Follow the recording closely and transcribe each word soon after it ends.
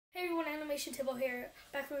Animation Tibble here,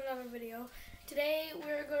 back with another video. Today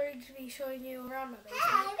we're going to be showing you around my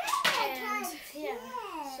basement. And yeah,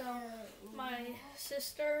 so my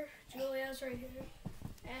sister Julia's right here,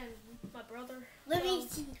 and my brother. Let me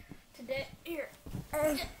see. Today, here.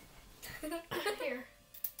 Here.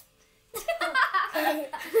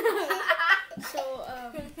 So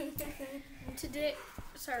today,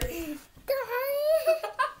 sorry.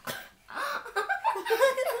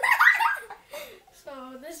 So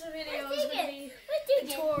this video is going to be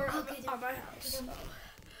a tour of my house. So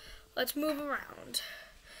let's move around.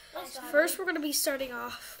 First, we're going to be starting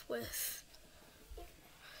off with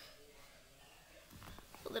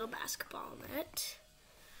a little basketball net,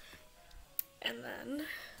 and then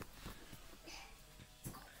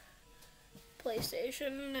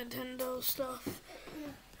PlayStation, Nintendo stuff,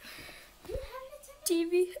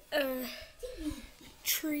 TV,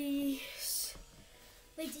 trees,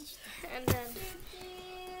 and then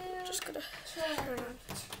just gonna turn on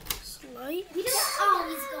this light. We don't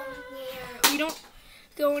always go in here. We don't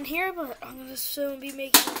go in here, but I'm gonna soon be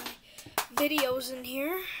making my videos in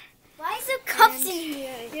here. Why is there cups in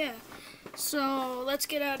here? Yeah. So let's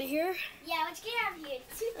get out of here. Yeah, let's get out of here.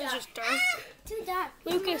 It's too dark. It's just dark. Too dark.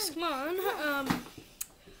 Lucas, come on.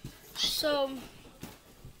 So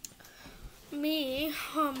me,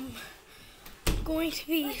 going to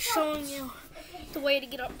be showing you the way to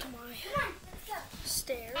get up to my Come on, let's go.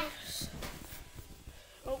 stairs.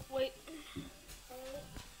 Oh wait.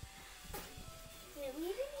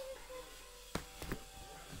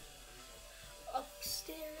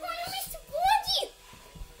 Upstairs.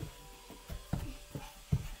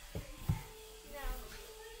 Now,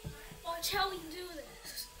 watch how we do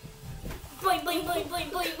this. Boing, boing, boing, boing,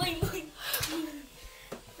 boing, boing, boing.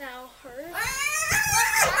 Now her.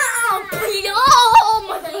 Oh,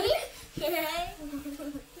 my.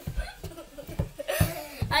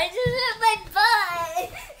 I just hit my butt.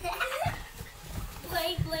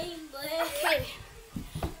 Blame, blame, blame. Okay.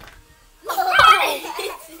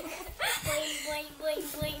 Blame, blame, blame,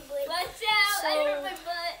 blame, blame. Watch out! So, I hurt my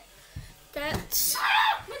butt. That's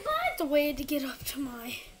My butt. the way to get up to my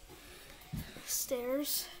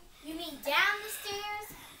stairs. You mean down the stairs?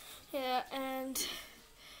 Yeah, and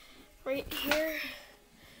right here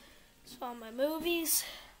is all my movies.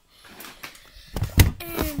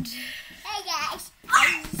 And hey guys.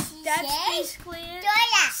 that's basically it.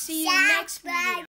 See you next video.